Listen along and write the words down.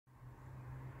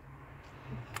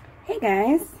Hey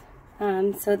guys,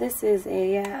 so this is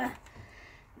a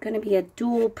going to be a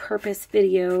dual purpose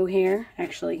video here,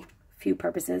 actually a few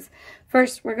purposes.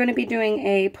 First, we're going to be doing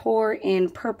a pour in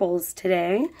purples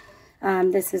today.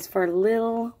 This is for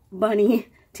Little Bunny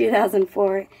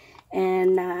 2004,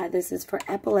 and this is for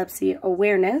epilepsy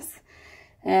awareness.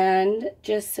 And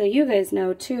just so you guys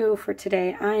know too, for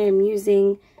today I am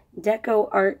using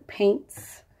DecoArt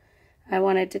paints. I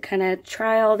wanted to kind of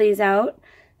try all these out.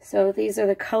 So these are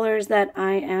the colors that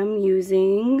I am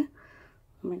using.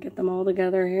 I'm going to get them all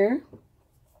together here.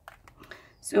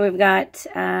 So we've got,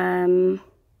 dang,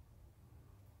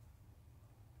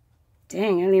 I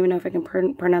don't even know if I can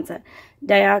pronounce that.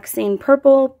 Dioxine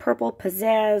purple, purple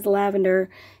pizzazz,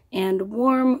 lavender, and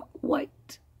warm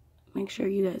white. Make sure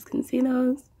you guys can see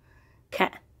those. Okay.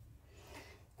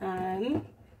 And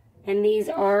these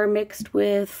are mixed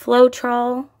with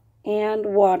Floetrol and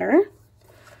water.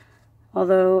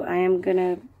 Although I am going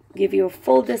to give you a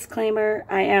full disclaimer,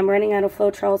 I am running out of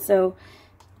Floetrol, so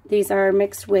these are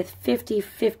mixed with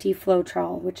 50-50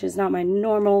 Floetrol, which is not my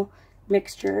normal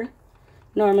mixture.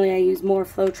 Normally I use more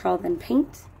Floetrol than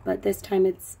paint, but this time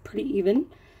it's pretty even.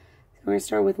 So we're going to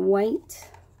start with white.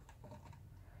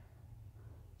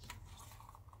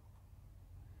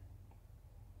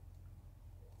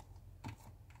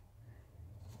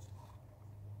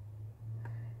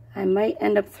 I might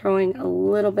end up throwing a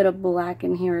little bit of black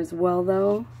in here as well,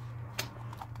 though,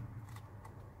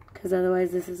 because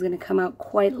otherwise this is going to come out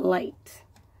quite light.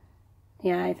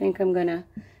 Yeah, I think I'm going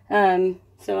to.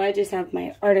 So I just have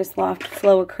my Artist Loft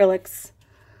Flow Acrylics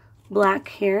black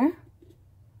here.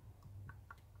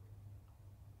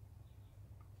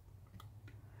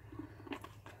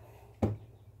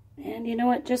 And you know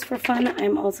what? Just for fun,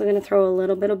 I'm also going to throw a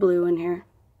little bit of blue in here,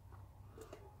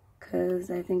 because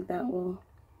I think that will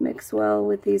mix well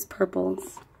with these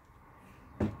purples.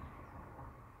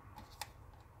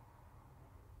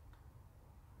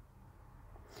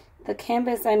 The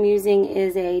canvas I'm using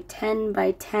is a 10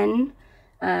 by 10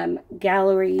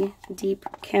 gallery deep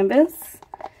canvas.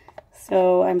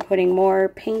 So I'm putting more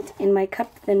paint in my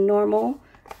cup than normal,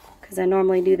 because I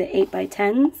normally do the 8 by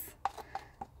 10s.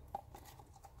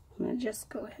 I'm going to just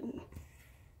go ahead and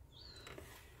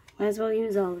might as well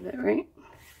use all of it, right?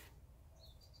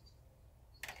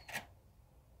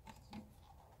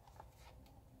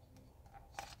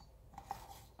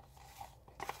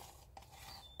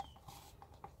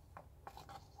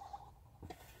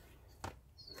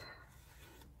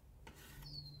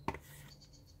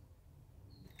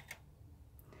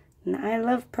 And I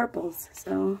love purples,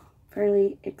 so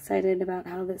fairly excited about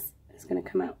how this is going to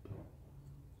come out.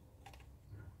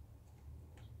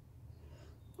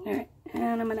 Alright,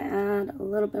 and I'm going to add a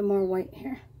little bit more white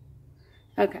here.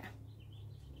 Okay.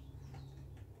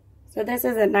 So this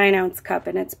is a 9-ounce cup,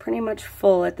 and it's pretty much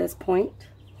full at this point.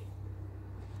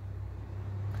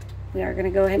 We are going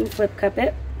to go ahead and flip cup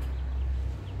it.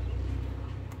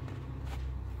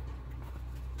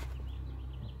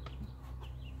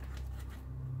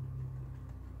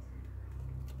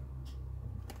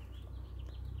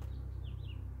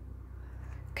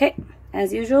 Okay,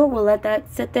 as usual, we'll let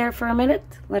that sit there for a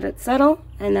minute, let it settle,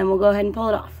 and then we'll go ahead and pull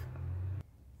it off.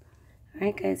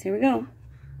 Alright guys, here we go.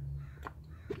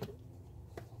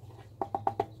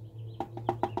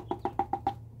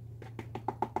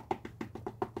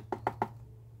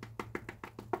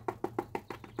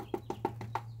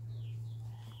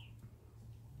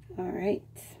 Alright.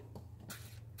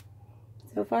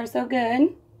 So far so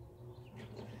good.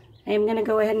 I am going to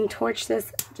go ahead and torch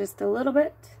this just a little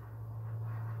bit.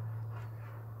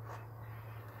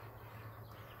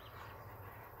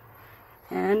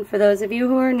 And for those of you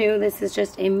who are new, this is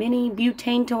just a mini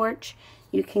butane torch.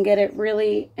 You can get it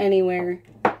really anywhere.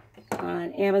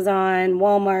 On Amazon,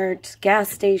 Walmart, gas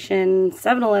station,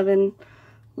 7-Eleven,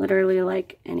 literally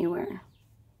like anywhere.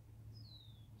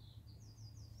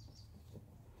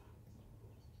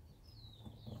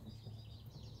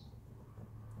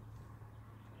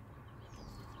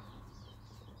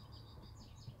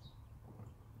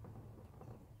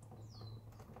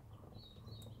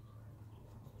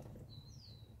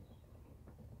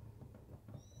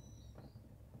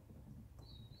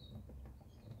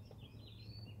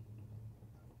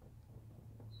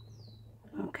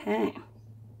 Okay.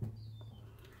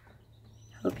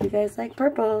 Hope you guys like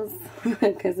purples,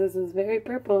 because this is very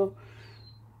purple.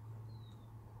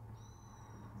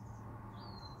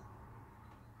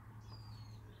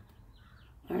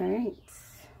 Alright.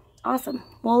 Awesome.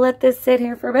 We'll let this sit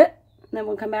here for a bit, and then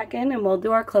we'll come back in and we'll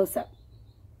do our close-up.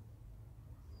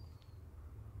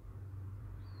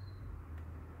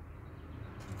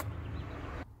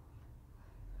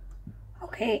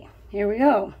 Okay, here we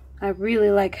go. I really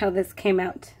like how this came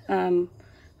out.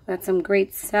 Got some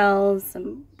great cells,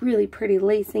 some really pretty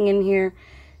lacing in here,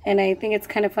 and I think it's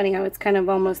kind of funny how it's kind of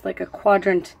almost like a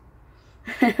quadrant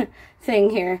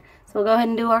thing here. So we'll go ahead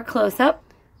and do our close-up.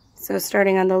 So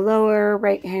starting on the lower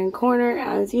right-hand corner,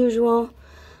 as usual,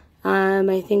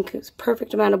 I think it's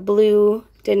perfect amount of blue,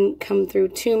 didn't come through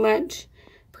too much,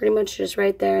 pretty much just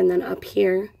right there, and then up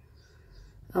here.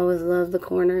 I always love the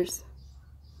corners.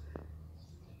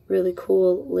 Really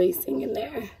cool lacing in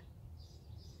there.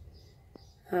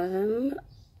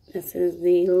 This is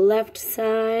the left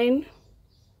side.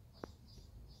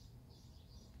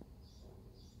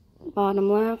 Bottom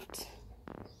left.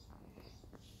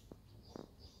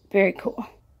 Very cool.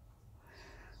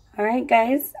 Alright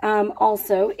guys,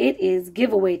 also it is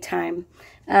giveaway time.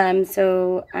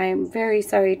 So I'm very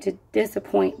sorry to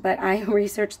disappoint, but I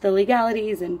researched the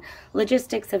legalities and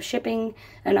logistics of shipping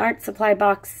an art supply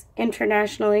box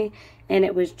internationally, and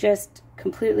it was just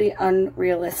completely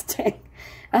unrealistic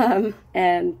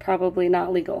and probably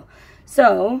not legal.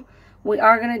 So we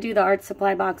are going to do the art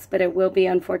supply box, but it will be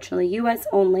unfortunately US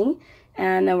only.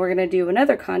 And then we're going to do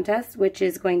another contest, which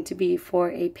is going to be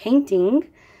for a painting.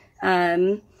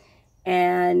 And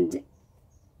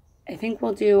I think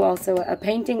we'll do also a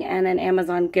painting and an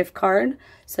Amazon gift card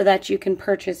so that you can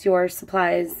purchase your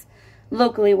supplies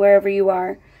locally wherever you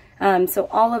are. So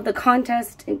all of the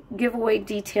contest giveaway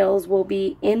details will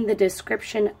be in the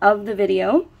description of the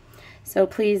video. So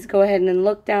please go ahead and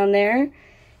look down there.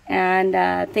 And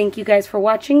thank you guys for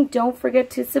watching. Don't forget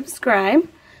to subscribe.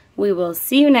 We will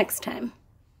see you next time.